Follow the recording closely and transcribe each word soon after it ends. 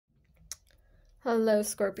Hello,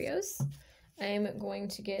 Scorpios. I'm going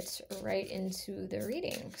to get right into the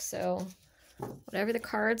reading. So whatever the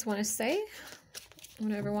cards want to say,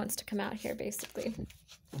 whatever wants to come out here, basically.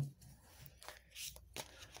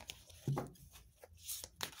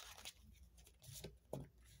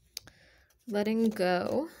 Letting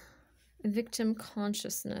go, victim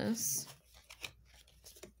consciousness,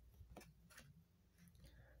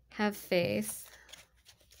 have faith,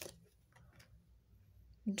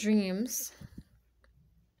 dreams,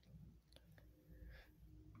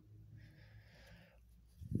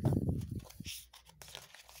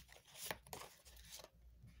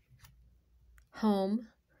 home,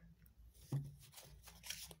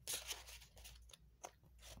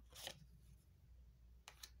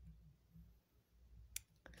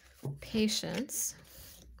 patience,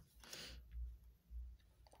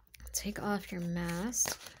 take off your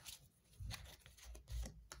mask,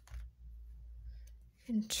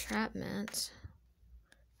 entrapment,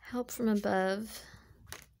 help from above,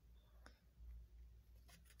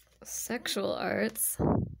 sexual arts,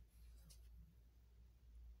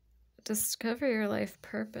 discover your life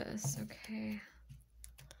purpose. Okay.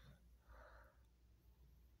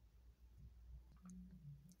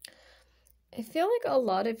 I feel like a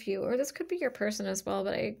lot of you, or this could be your person as well,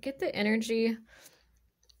 but I get the energy.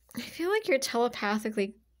 I feel like you're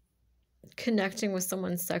telepathically connecting with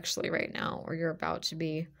someone sexually right now, or you're about to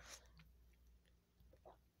be.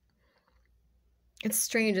 It's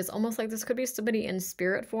strange. It's almost like this could be somebody in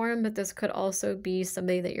spirit form, but this could also be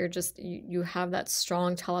somebody that you're just, you have that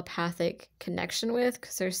strong telepathic connection with,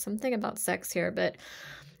 because there's something about sex here. But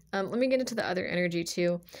let me get into the other energy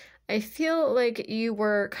too. I feel like you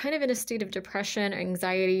were kind of in a state of depression,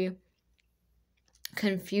 anxiety,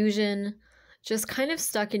 confusion, just kind of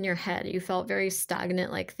stuck in your head. You felt very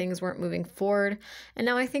stagnant, like things weren't moving forward. And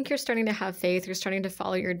now I think you're starting to have faith. You're starting to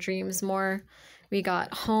follow your dreams more. We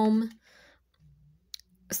got home.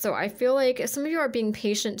 So I feel like some of you are being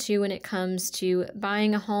patient too when it comes to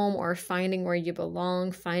buying a home or finding where you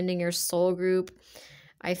belong, finding your soul group.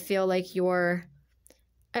 I feel like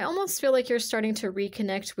I almost feel like you're starting to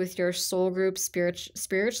reconnect with your soul group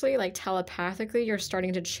spiritually, like telepathically. You're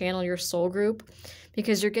starting to channel your soul group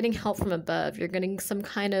because you're getting help from above. You're getting some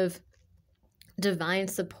kind of divine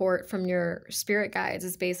support from your spirit guides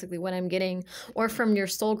is basically what I'm getting, or from your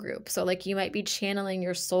soul group. So like you might be channeling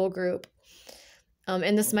your soul group.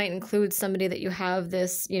 And this might include somebody that you have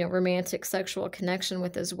this, romantic sexual connection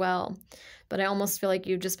with as well. But I almost feel like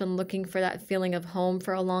you've just been looking for that feeling of home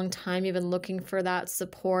for a long time. You've been looking for that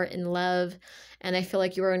support and love. And I feel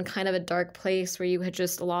like you were in kind of a dark place where you had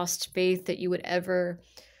just lost faith that you would ever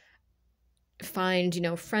find,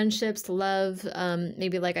 friendships, love,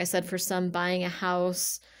 maybe like I said, for some, buying a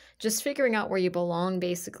house, just figuring out where you belong,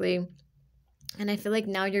 basically. And I feel like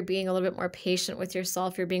now you're being a little bit more patient with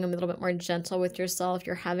yourself. You're being a little bit more gentle with yourself.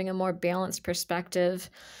 You're having a more balanced perspective.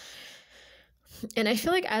 And I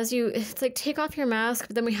feel like it's like take off your mask,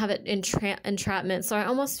 but then we have it entrapment. So I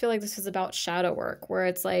almost feel like this is about shadow work, where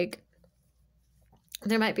it's like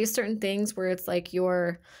there might be certain things where it's like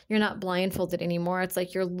you're not blindfolded anymore. It's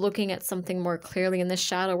like you're looking at something more clearly, and the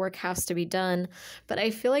shadow work has to be done. But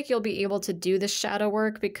I feel like you'll be able to do the shadow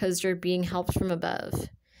work because you're being helped from above.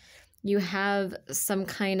 You have some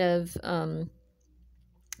kind of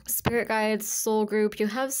spirit guides, soul group. You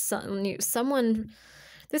have someone,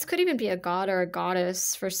 this could even be a god or a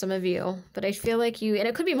goddess for some of you, but I feel like and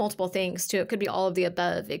it could be multiple things too. It could be all of the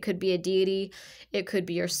above. It could be a deity. It could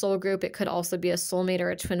be your soul group. It could also be a soulmate or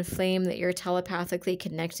a twin flame that you're telepathically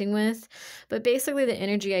connecting with. But basically the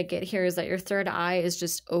energy I get here is that your third eye is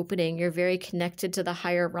just opening. You're very connected to the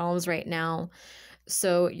higher realms right now.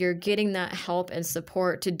 So you're getting that help and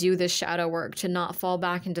support to do this shadow work, to not fall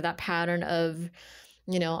back into that pattern of,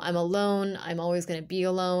 I'm alone. I'm always going to be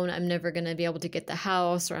alone. I'm never going to be able to get the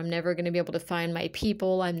house, or I'm never going to be able to find my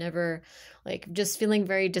people. I'm never, just feeling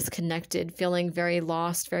very disconnected, feeling very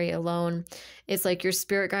lost, very alone. It's like your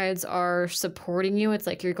spirit guides are supporting you. It's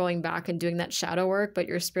like you're going back and doing that shadow work, but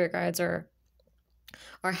your spirit guides are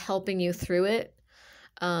helping you through it.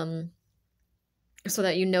 So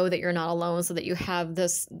that you know that you're not alone, so that you have the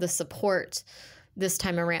support this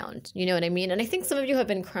time around. You know what I mean? And I think some of you have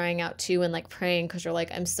been crying out too and praying because you're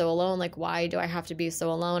like, I'm so alone. Like, why do I have to be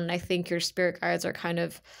so alone? And I think your spirit guides are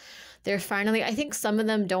they're finally, I think some of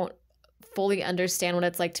them don't fully understand what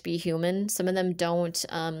it's like to be human. Some of them don't.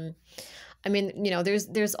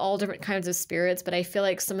 There's all different kinds of spirits, but I feel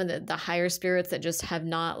like some of the higher spirits that just have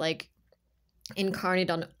not incarnate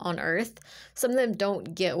on earth, some of them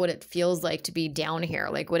don't get what it feels like to be down here,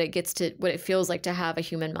 what it feels like to have a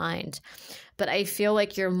human mind. but I feel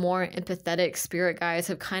like your more empathetic spirit guides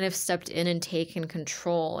have kind of stepped in and taken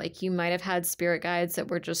control. Like, you might have had spirit guides that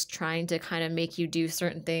were just trying to kind of make you do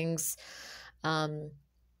certain things,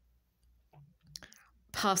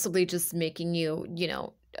 possibly just making you,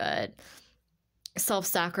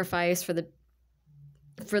 self-sacrifice for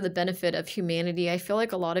the benefit of humanity. I feel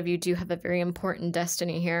like a lot of you do have a very important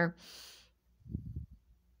destiny here.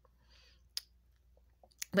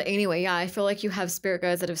 But anyway, yeah, I feel like you have spirit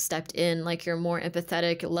guides that have stepped in, like your more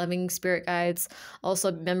empathetic, loving spirit guides, also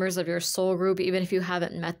members of your soul group. Even if you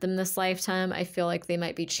haven't met them this lifetime, I feel like they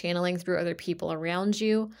might be channeling through other people around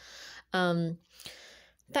you. That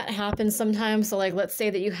happens sometimes. So like, let's say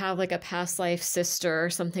that you have like a past life sister or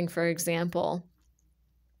something, for example,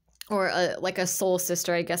 or like a soul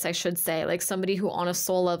sister, I guess I should say, like somebody who on a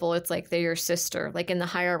soul level, it's like they're your sister. Like in the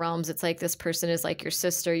higher realms, it's like this person is like your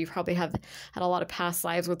sister. You probably have had a lot of past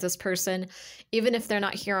lives with this person. Even if they're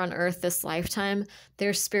not here on earth this lifetime,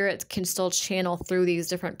 their spirit can still channel through these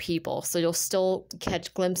different people. So you'll still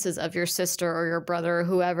catch glimpses of your sister or your brother or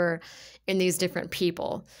whoever in these different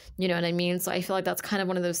people. You know what I mean? So I feel like that's kind of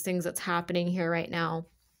one of those things that's happening here right now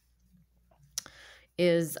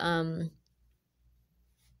is,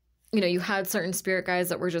 you had certain spirit guides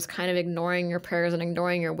that were just kind of ignoring your prayers and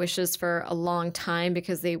ignoring your wishes for a long time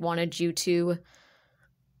because they wanted you to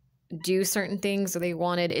do certain things, or they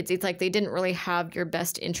wanted, it's like they didn't really have your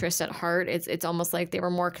best interest at heart. It's almost like they were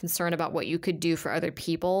more concerned about what you could do for other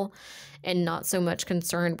people and not so much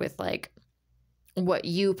concerned with like what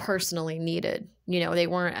you personally needed. They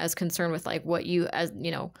weren't as concerned with like what you, as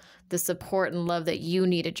the support and love that you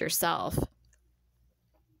needed yourself.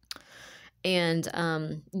 And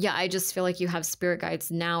yeah, I just feel like you have spirit guides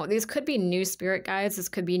now. These could be new spirit guides. This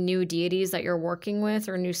could be new deities that you're working with,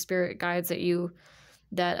 or new spirit guides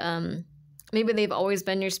that maybe they've always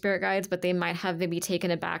been your spirit guides, but they might have maybe taken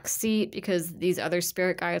a back seat because these other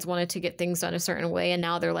spirit guides wanted to get things done a certain way. And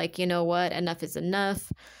now they're like, you know what? Enough is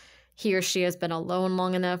enough. He or she has been alone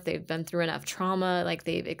long enough. They've been through enough trauma. Like,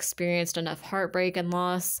 they've experienced enough heartbreak and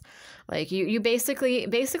loss. Like, you basically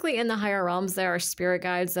in the higher realms, there are spirit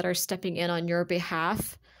guides that are stepping in on your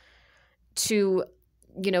behalf to,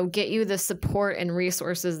 get you the support and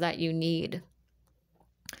resources that you need.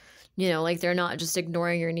 Like, they're not just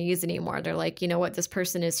ignoring your needs anymore. They're like, you know what? This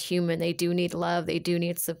person is human. They do need love. They do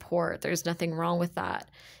need support. There's nothing wrong with that.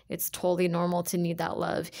 It's totally normal to need that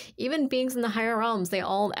love. Even beings in the higher realms,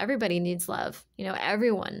 everybody needs love.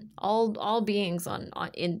 Everyone, all beings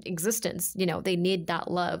in existence, they need that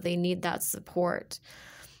love. They need that support,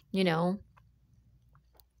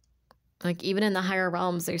 like even in the higher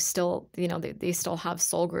realms, they still, they still have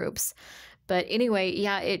soul groups. But anyway,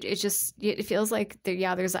 yeah, it feels like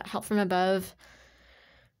there's that help from above.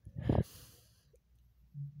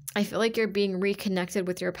 I feel like you're being reconnected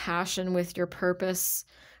with your passion, with your purpose,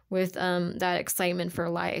 with that excitement for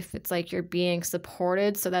life. It's like you're being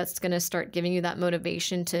supported. So that's going to start giving you that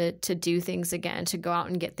motivation to do things again, to go out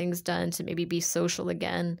and get things done, to maybe be social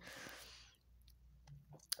again.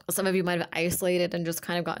 Some of you might have isolated and just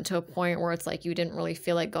kind of gotten to a point where it's like you didn't really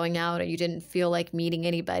feel like going out, or you didn't feel like meeting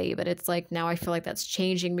anybody. But it's like now I feel like that's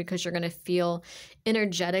changing, because you're going to feel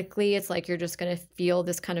energetically, it's like you're just going to feel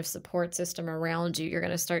this kind of support system around you. You're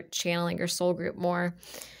going to start channeling your soul group more.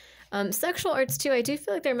 Sexual arts too. I do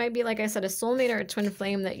feel like there might be, like I said, a soulmate or a twin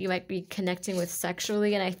flame that you might be connecting with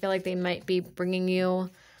sexually. And I feel like they might be bringing you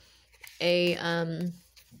a,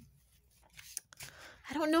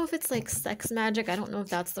 I don't know if it's like sex magic. I don't know if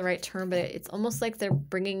that's the right term, but it's almost like they're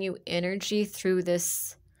bringing you energy through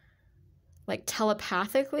this, like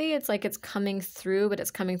telepathically. It's like it's coming through, but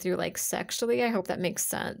it's coming through like sexually. I hope that makes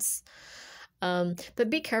sense. But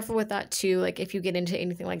be careful with that too. Like if you get into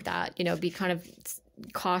anything like that, be kind of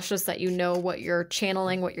cautious that what you're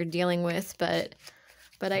channeling, what you're dealing with. But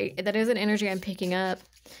that is an energy I'm picking up.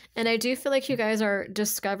 And I do feel like you guys are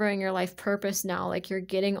discovering your life purpose now. Like you're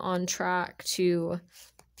getting on track to,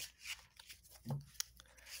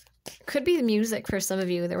 could be music for some of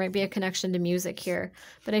you. There might be a connection to music here,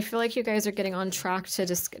 but I feel like you guys are getting on track to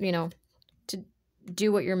just, to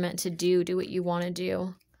do what you're meant to do what you want to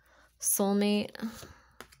do. Soulmate,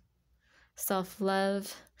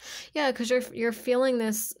 self-love. Yeah, because you're feeling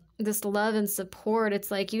this love and support.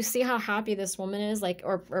 It's like you see how happy this woman is, like,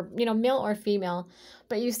 or male or female,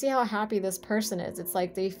 but you see how happy this person is. It's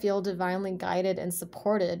like they feel divinely guided and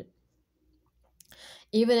supported.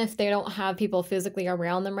 Even if they don't have people physically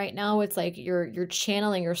around them right now, it's like you're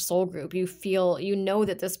channeling your soul group. You feel,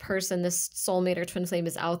 that this person, this soulmate or twin flame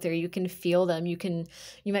is out there. You can feel them. You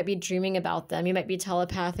might be dreaming about them. You might be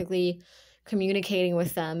telepathically communicating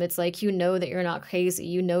with them. It's like, you know that you're not crazy.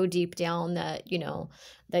 You know deep down that, you know,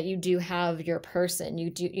 that you do have your person.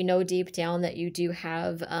 You know deep down that you do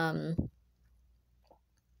have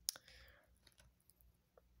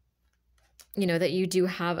you know, that you do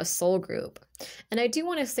have a soul group. And I do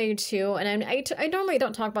want to say too, and I normally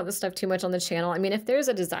don't talk about this stuff too much on the channel. I mean, if there's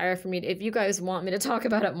a desire for me, if you guys want me to talk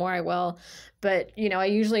about it more, I will. But, you know, I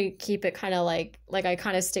usually keep it kind of like I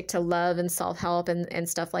kind of stick to love and self-help and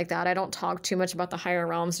stuff like that. I don't talk too much about the higher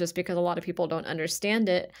realms just because a lot of people don't understand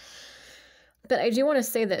it. But I do want to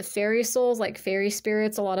say that fairy souls, like fairy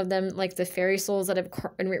spirits, a lot of them, like the fairy souls that have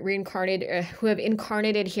reincarnated, who have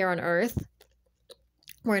incarnated here on Earth,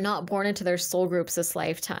 were not born into their soul groups this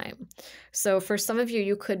lifetime. So for some of you,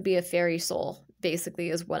 you could be a fairy soul,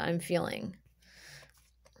 basically, is what I'm feeling.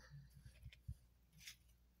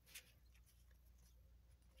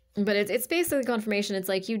 But it's basically confirmation. It's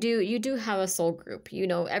like you do have a soul group. You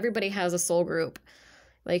know, everybody has a soul group.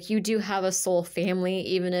 Like, you do have a soul family,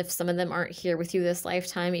 even if some of them aren't here with you this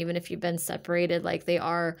lifetime, even if you've been separated, like they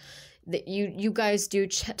are, that you guys do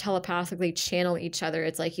telepathically channel each other.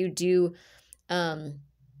 It's like you do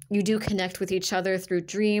connect with each other through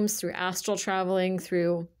dreams, through astral traveling,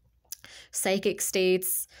 through psychic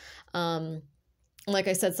states. Like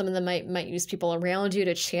I said, some of them might use people around you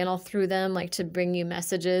to channel through them, like to bring you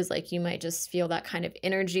messages. Like, you might just feel that kind of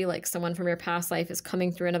energy, like someone from your past life is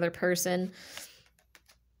coming through another person.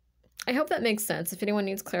 I hope that makes sense. If anyone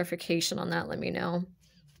needs clarification on that, let me know.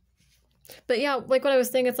 But yeah, like what I was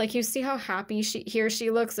saying, it's like, you see how happy she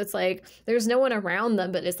looks. It's like there's no one around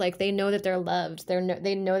them, but it's like they know that they're loved.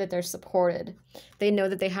 They know that they're supported. They know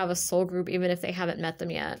that they have a soul group, even if they haven't met them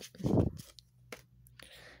yet.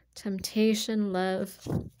 Temptation, love.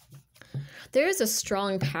 There is a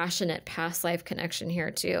strong, passionate past life connection here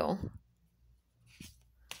too.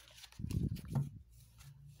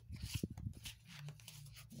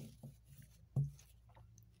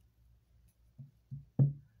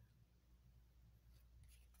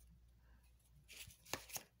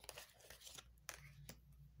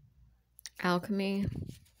 Alchemy,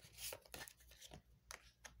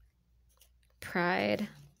 pride,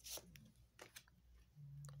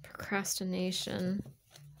 procrastination,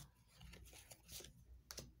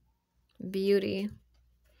 beauty,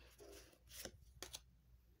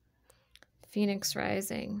 Phoenix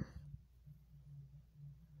rising.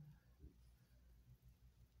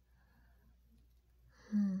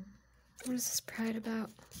 What is this pride about?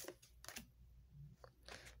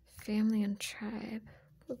 Family and tribe.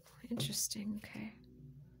 Interesting. Okay.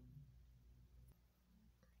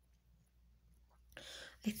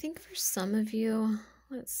 I think for some of you,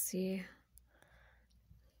 let's see.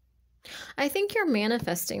 I think you're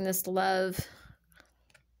manifesting this love.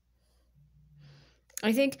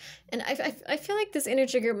 I think, and I feel like this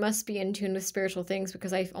energy group must be in tune with spiritual things,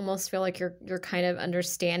 because I almost feel like you're kind of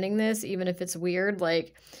understanding this, even if it's weird.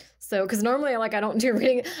 Like, so, because normally, like, I don't do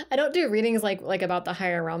readings like about the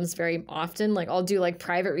higher realms very often. Like, I'll do like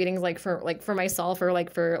private readings, like for myself, or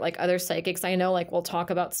like for like other psychics I know. Like, we'll talk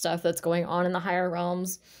about stuff that's going on in the higher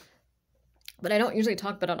realms, but I don't usually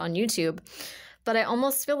talk about it on YouTube. But I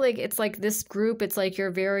almost feel like it's like this group, it's like you're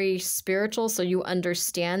very spiritual, so you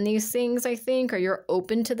understand these things, I think, or you're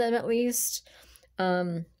open to them at least.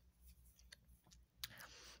 But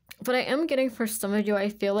I am getting, for some of you, I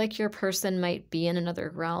feel like your person might be in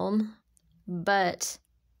another realm. But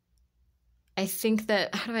I think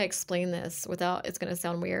that, how do I explain this without, it's going to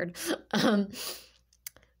sound weird.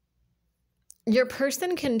 Your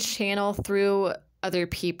person can channel through other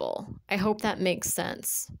people. I hope that makes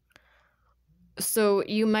sense. So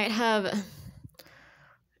you might have,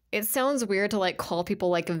 it sounds weird to like call people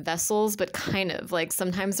like vessels, but kind of like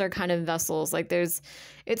sometimes they're kind of vessels. Like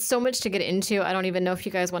it's so much to get into. I don't even know if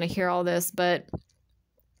you guys want to hear all this, but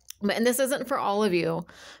and this isn't for all of you,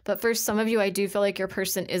 but for some of you, I do feel like your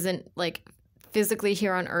person isn't like physically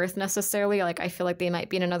here on Earth necessarily. Like, I feel like they might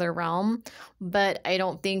be in another realm, but I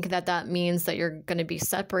don't think that that means that you're going to be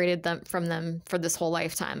separated from them for this whole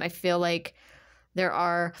lifetime. I feel like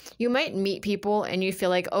you might meet people and you feel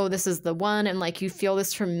like, oh, this is the one. And like, you feel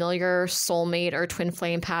this familiar soulmate or twin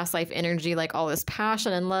flame past life energy, like all this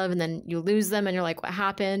passion and love. And then you lose them and you're like, what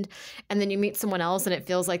happened? And then you meet someone else and it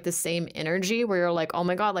feels like the same energy where you're like, oh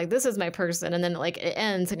my God, like this is my person. And then like it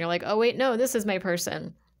ends and you're like, oh wait, no, this is my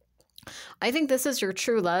person. I think this is your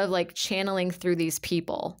true love, like channeling through these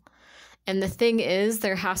people. And the thing is,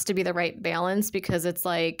 there has to be the right balance, because it's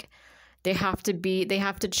like, they have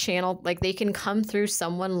to channel, like they can come through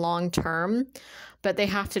someone long term, but they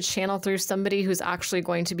have to channel through somebody who's actually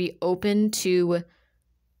going to be open to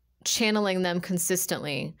channeling them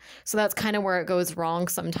consistently. So that's kind of where it goes wrong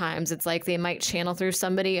sometimes. It's like they might channel through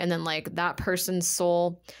somebody and then like that person's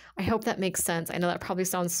soul, I hope that makes sense. I know that probably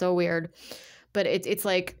sounds so weird, but it's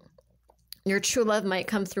like your true love might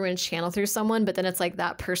come through and channel through someone, but then it's like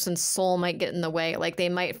that person's soul might get in the way. Like they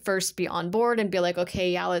might first be on board and be like,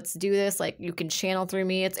 okay, yeah, let's do this. Like you can channel through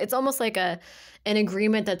me. It's almost like an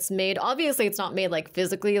agreement that's made. Obviously it's not made like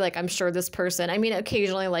physically, like I'm sure this person, I mean,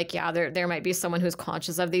 occasionally like, yeah, there might be someone who's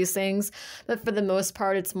conscious of these things, but for the most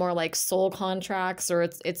part, it's more like soul contracts, or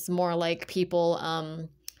it's more like people,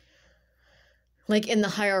 like in the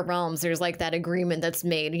higher realms, there's like that agreement that's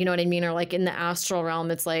made, you know what I mean? Or like in the astral realm,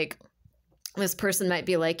 it's like, this person might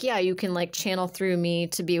be like, yeah, you can like channel through me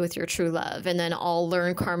to be with your true love. And then I'll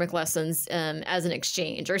learn karmic lessons as an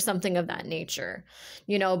exchange or something of that nature,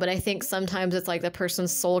 you know, but I think sometimes it's like the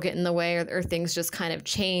person's soul get in the way, or things just kind of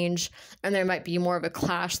change and there might be more of a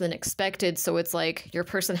clash than expected. So it's like your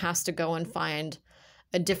person has to go and find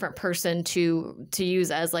a different person to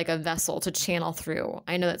use as like a vessel to channel through.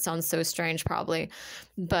 I know that sounds so strange probably,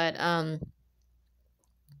 but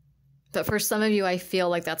for some of you, I feel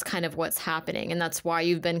like that's kind of what's happening. And that's why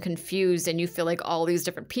you've been confused and you feel like all these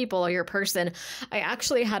different people are your person. I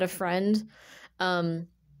actually had a friend, and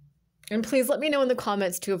please let me know in the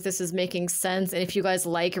comments too if this is making sense and if you guys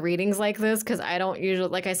like readings like this, because I don't usually,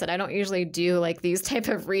 like I said, I don't usually do like these type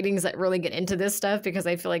of readings that really get into this stuff, because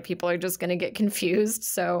I feel like people are just going to get confused.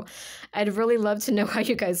 So I'd really love to know how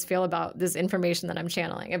you guys feel about this information that I'm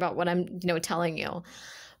channeling, about what I'm, telling you.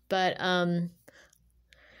 But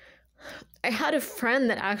I had a friend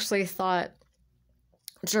that actually thought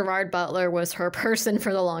Gerard Butler was her person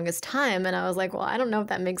for the longest time. And I was like, well, I don't know if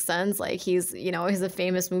that makes sense. Like he's a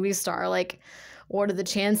famous movie star. Like, what are the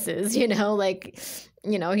chances, like,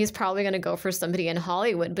 he's probably going to go for somebody in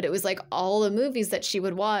Hollywood. But it was like all the movies that she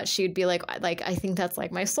would watch, she'd be like, I think that's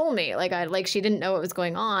like my soulmate. Like she didn't know what was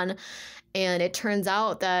going on. And it turns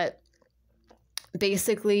out that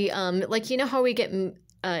basically, like, how we get,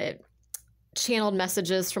 channeled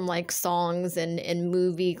messages from like songs and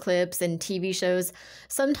movie clips and TV shows.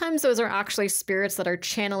 Sometimes those are actually spirits that are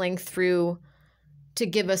channeling through to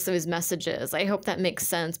give us those messages. I hope that makes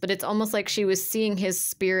sense. But it's almost like she was seeing his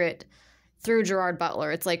spirit through Gerard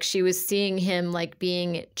Butler. It's like she was seeing him like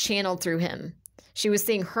being channeled through him. She was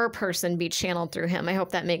seeing her person be channeled through him. I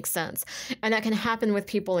hope that makes sense. And that can happen with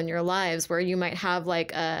people in your lives where you might have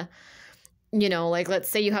like a, like let's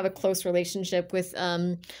say you have a close relationship with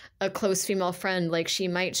a close female friend, like she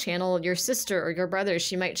might channel your sister or your brother.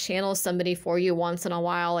 She might channel somebody for you once in a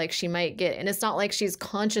while. Like she might get, and it's not like she's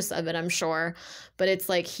conscious of it, I'm sure, but it's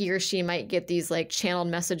like he or she might get these like channeled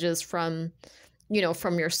messages from,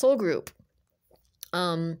 from your soul group.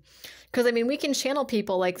 Because I mean, we can channel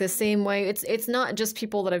people like the same way. It's not just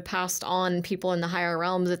people that have passed on, people in the higher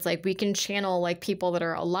realms. It's like we can channel like people that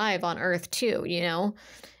are alive on Earth too,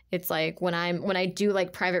 It's like when I do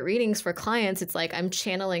like private readings for clients, it's like I'm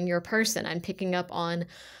channeling your person. I'm picking up on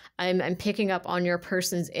your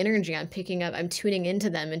person's energy. I'm tuning into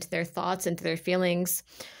them, into their thoughts, into their feelings.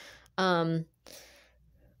 But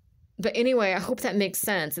anyway, I hope that makes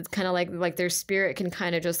sense. It's kind of like their spirit can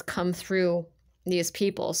kind of just come through these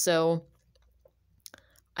people. So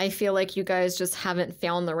I feel like you guys just haven't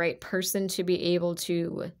found the right person to be able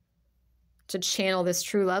to channel this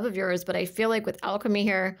true love of yours. But I feel like with alchemy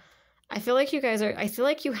here, I feel like you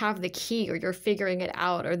have the key, or you're figuring it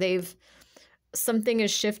out, or something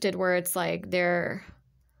has shifted where it's like they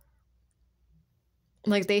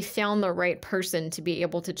found the right person to be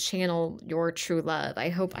able to channel your true love. I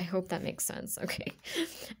hope that makes sense. Okay.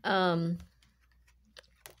 I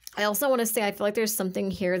also want to say, I feel like there's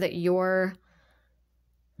something here that you've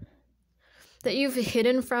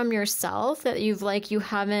hidden from yourself, that you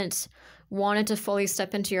haven't wanted to fully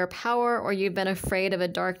step into your power, or you've been afraid of a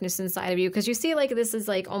darkness inside of you. Because you see, like, this is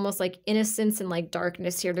like almost like innocence and like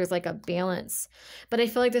darkness here. There's like a balance. But I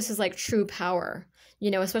feel like this is like true power,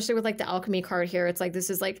 especially with like the alchemy card here. It's like, this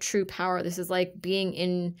is like true power. This is like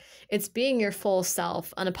being your full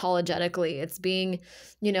self unapologetically. It's being,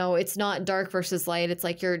 it's not dark versus light. It's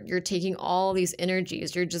like you're taking all these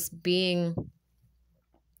energies. You're being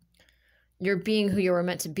who you were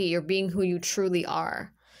meant to be. You're being who you truly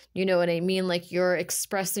are. You know what I mean? Like you're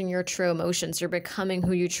expressing your true emotions. You're becoming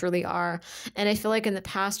who you truly are. And I feel like in the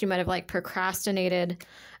past you might have like procrastinated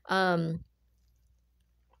and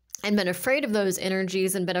been afraid of those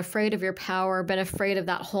energies, and been afraid of your power, been afraid of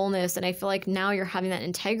that wholeness. And I feel like now you're having that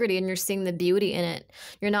integrity and you're seeing the beauty in it.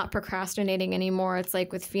 You're not procrastinating anymore. It's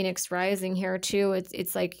like with Phoenix Rising here too.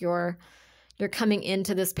 It's like you're coming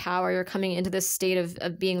into this power. You're coming into this state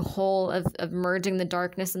of being whole, of merging the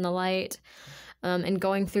darkness and the light. and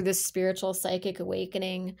going through this spiritual psychic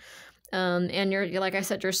awakening. And you're, like I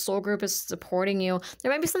said, your soul group is supporting you.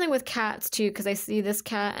 There might be something with cats too, because I see this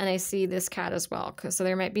cat and I see this cat as well. So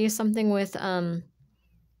there might be something with,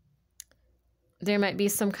 there might be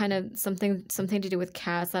some kind of something to do with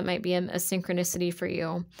cats. That might be a synchronicity for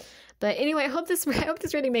you. But anyway, I hope this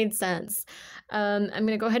really made sense. I'm going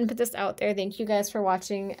to go ahead and put this out there. Thank you guys for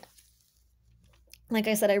watching. Like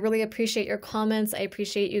I said, I really appreciate your comments. I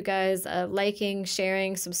appreciate you guys liking,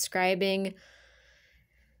 sharing, subscribing.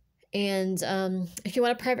 And if you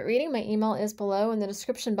want a private reading, my email is below in the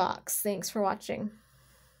description box. Thanks for watching.